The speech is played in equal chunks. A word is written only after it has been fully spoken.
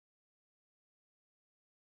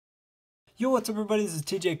Yo, what's up everybody, this is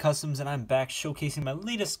TJ Customs and I'm back showcasing my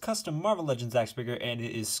latest custom Marvel Legends action figure, and it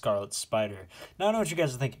is Scarlet Spider. Now I know what you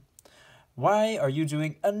guys are thinking. Why are you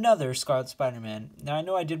doing another Scarlet Spider-Man? Now I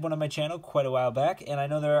know I did one on my channel quite a while back, and I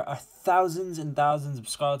know there are thousands and thousands of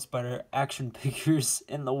Scarlet Spider action figures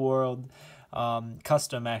in the world.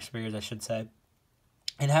 Custom action figures, I should say.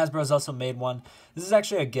 And Hasbro's also made one. This is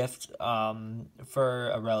actually a gift for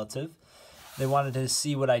a relative. They wanted to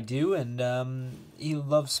see what I do, and he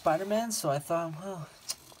loves Spider-Man, so I thought, well,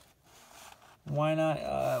 why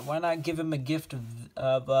not give him a gift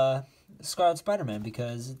of Scarlet Spider-Man,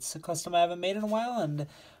 because it's a custom I haven't made in a while, and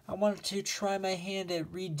I wanted to try my hand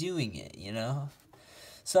at redoing it, you know?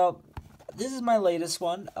 So, this is my latest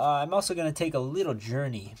one. I'm also going to take a little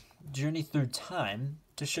journey through time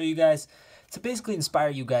to show you guys, to basically inspire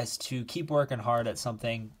you guys to keep working hard at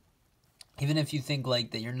something. Even if you think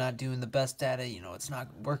like that you're not doing the best at it, you know, it's not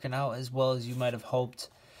working out as well as you might have hoped,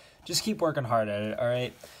 just keep working hard at it, all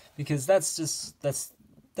right? Because that's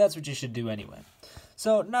what you should do anyway.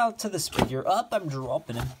 So now to this figure. I'm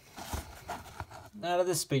dropping him. Now to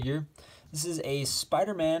this figure. This is a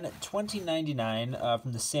Spider-Man 2099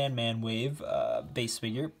 from the Sandman Wave base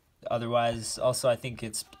figure. Otherwise, also I think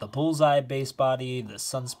it's the Bullseye base body, the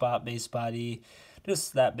Sunspot base body,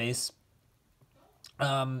 just that base.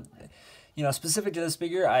 You know, specific to this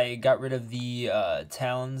figure, I got rid of the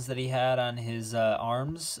talons that he had on his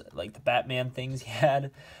arms, like the Batman things he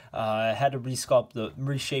had. I had to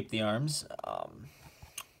reshape the arms,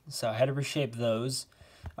 so I had to reshape those.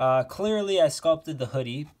 Clearly, I sculpted the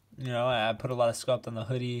hoodie. You know, I put a lot of sculpt on the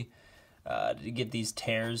hoodie to get these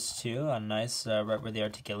tears too, on nice right where the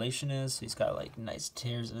articulation is. So he's got like nice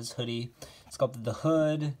tears in his hoodie. Sculpted the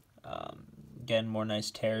hood. Again, more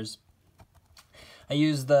nice tears. I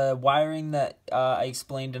used the wiring that I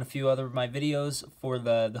explained in a few other of my videos for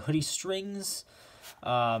the hoodie strings.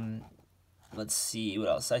 Let's see, what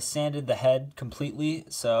else? I sanded the head completely.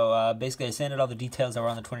 So basically I sanded all the details that were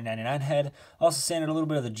on the 2099 head. Also sanded a little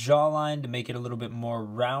bit of the jawline to make it a little bit more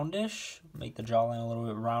roundish. Make the jawline a little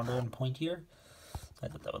bit rounder and pointier. So I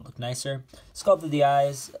thought that would look nicer. Sculpted the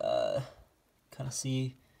eyes. Kind of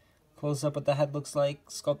see close up what the head looks like.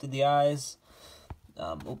 Sculpted the eyes.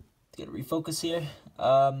 Get a refocus here.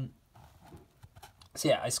 So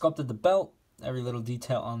yeah, I sculpted the belt, every little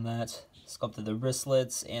detail on that. Sculpted the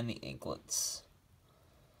wristlets and the anklets.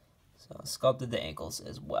 So I sculpted the ankles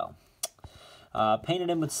as well. Painted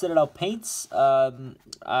him with Citadel paints.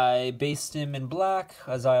 I based him in black,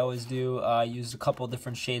 as I always do. I used a couple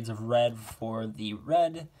different shades of red for the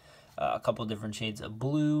red, a couple different shades of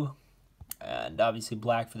blue, and obviously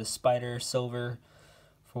black for the spider, silver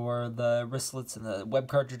for the wristlets and the web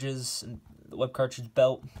cartridges, and the web cartridge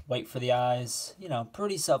belt, white for the eyes. You know,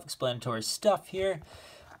 pretty self-explanatory stuff here.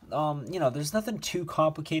 You know, there's nothing too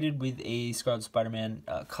complicated with a Scarlet Spider-Man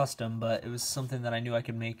custom, but it was something that I knew I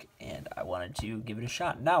could make, and I wanted to give it a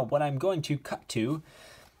shot. Now, what I'm going to cut to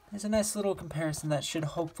is a nice little comparison that should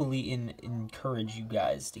hopefully encourage you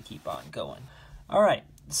guys to keep on going. All right.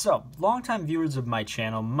 So, longtime viewers of my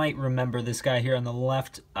channel might remember this guy here on the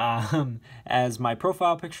left as my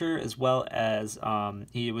profile picture, as well as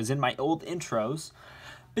he was in my old intros.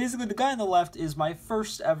 Basically, the guy on the left is one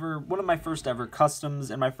of my first ever customs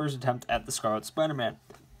and my first attempt at the Scarlet Spider-Man.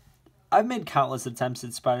 I've made countless attempts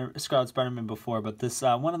at Scarlet Spider-Man before, but this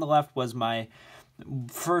one on the left was my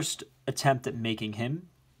first attempt at making him.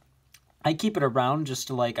 I keep it around just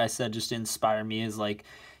to, like I said, just to inspire me, as like,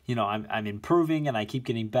 you know, I'm improving and I keep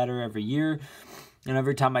getting better every year. And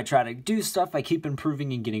every time I try to do stuff, I keep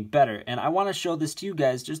improving and getting better. And I want to show this to you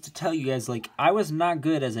guys just to tell you guys, like, I was not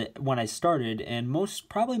good when I started, and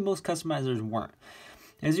probably most customizers weren't.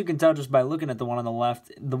 As you can tell just by looking at the one on the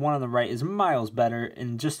left, the one on the right is miles better,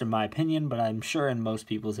 and just in my opinion, but I'm sure in most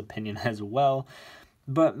people's opinion as well.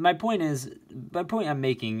 But my point I'm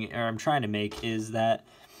making, or I'm trying to make, is that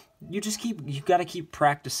you've got to keep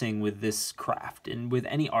practicing with this craft and with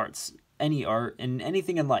any art and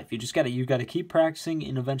anything in life. You got to keep practicing,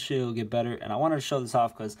 and eventually it'll get better. And I wanted to show this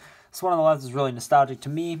off because this one on the left is really nostalgic to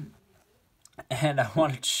me, and I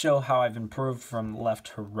wanted to show how I've improved from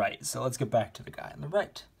left to right. So let's get back to the guy on the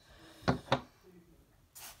right.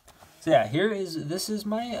 So yeah, this is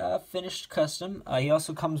my finished custom. He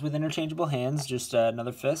also comes with interchangeable hands, just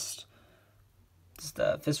another fist. Just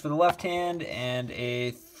a fist for the left hand and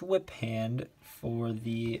a thwip hand for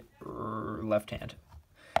the left hand.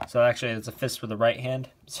 So actually, it's a fist for the right hand.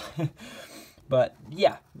 But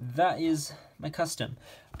yeah, that is my custom.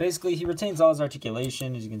 Basically, he retains all his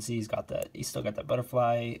articulation. As you can see, he's still got that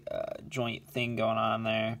butterfly joint thing going on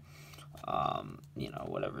there. You know,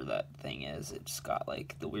 whatever that thing is, it's got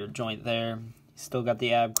like the weird joint there. He's still got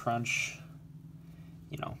the ab crunch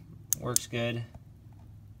you know, works good.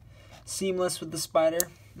 Seamless with the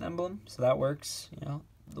spider emblem, so that works. You know,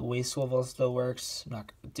 the waist swivel still works. I'm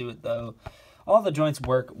not gonna do it though. All the joints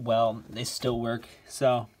work well. They still work.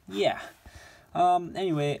 So yeah.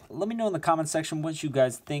 Anyway, let me know in the comment section what you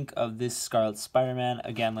guys think of this Scarlet Spider-Man.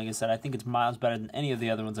 Again, like I said, I think it's miles better than any of the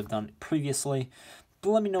other ones I've done previously.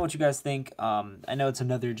 But let me know what you guys think. I know it's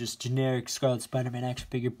another just generic Scarlet Spider-Man action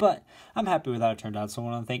figure, but I'm happy with how it turned out. So I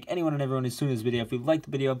want to thank anyone and everyone who's seen this video. If you liked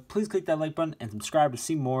the video, please click that like button and subscribe to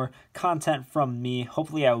see more content from me.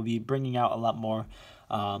 Hopefully I will be bringing out a lot more.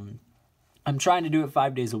 I'm trying to do it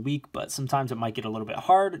 5 days a week, but sometimes it might get a little bit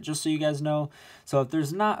hard, just so you guys know. So if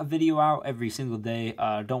there's not a video out every single day,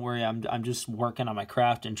 don't worry. I'm just working on my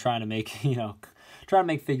craft and trying to make, you know, trying to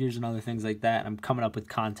make figures and other things like that. And I'm coming up with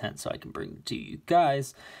content so I can bring to you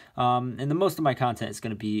guys. And the most of my content is going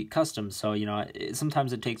to be custom. So, you know,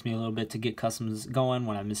 sometimes it takes me a little bit to get customs going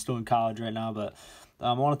when I'm still in college right now. But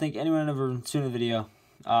I want to thank anyone ever seen the video.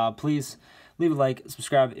 Please leave a like,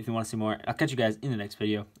 subscribe if you want to see more. I'll catch you guys in the next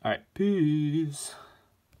video. All right, peace.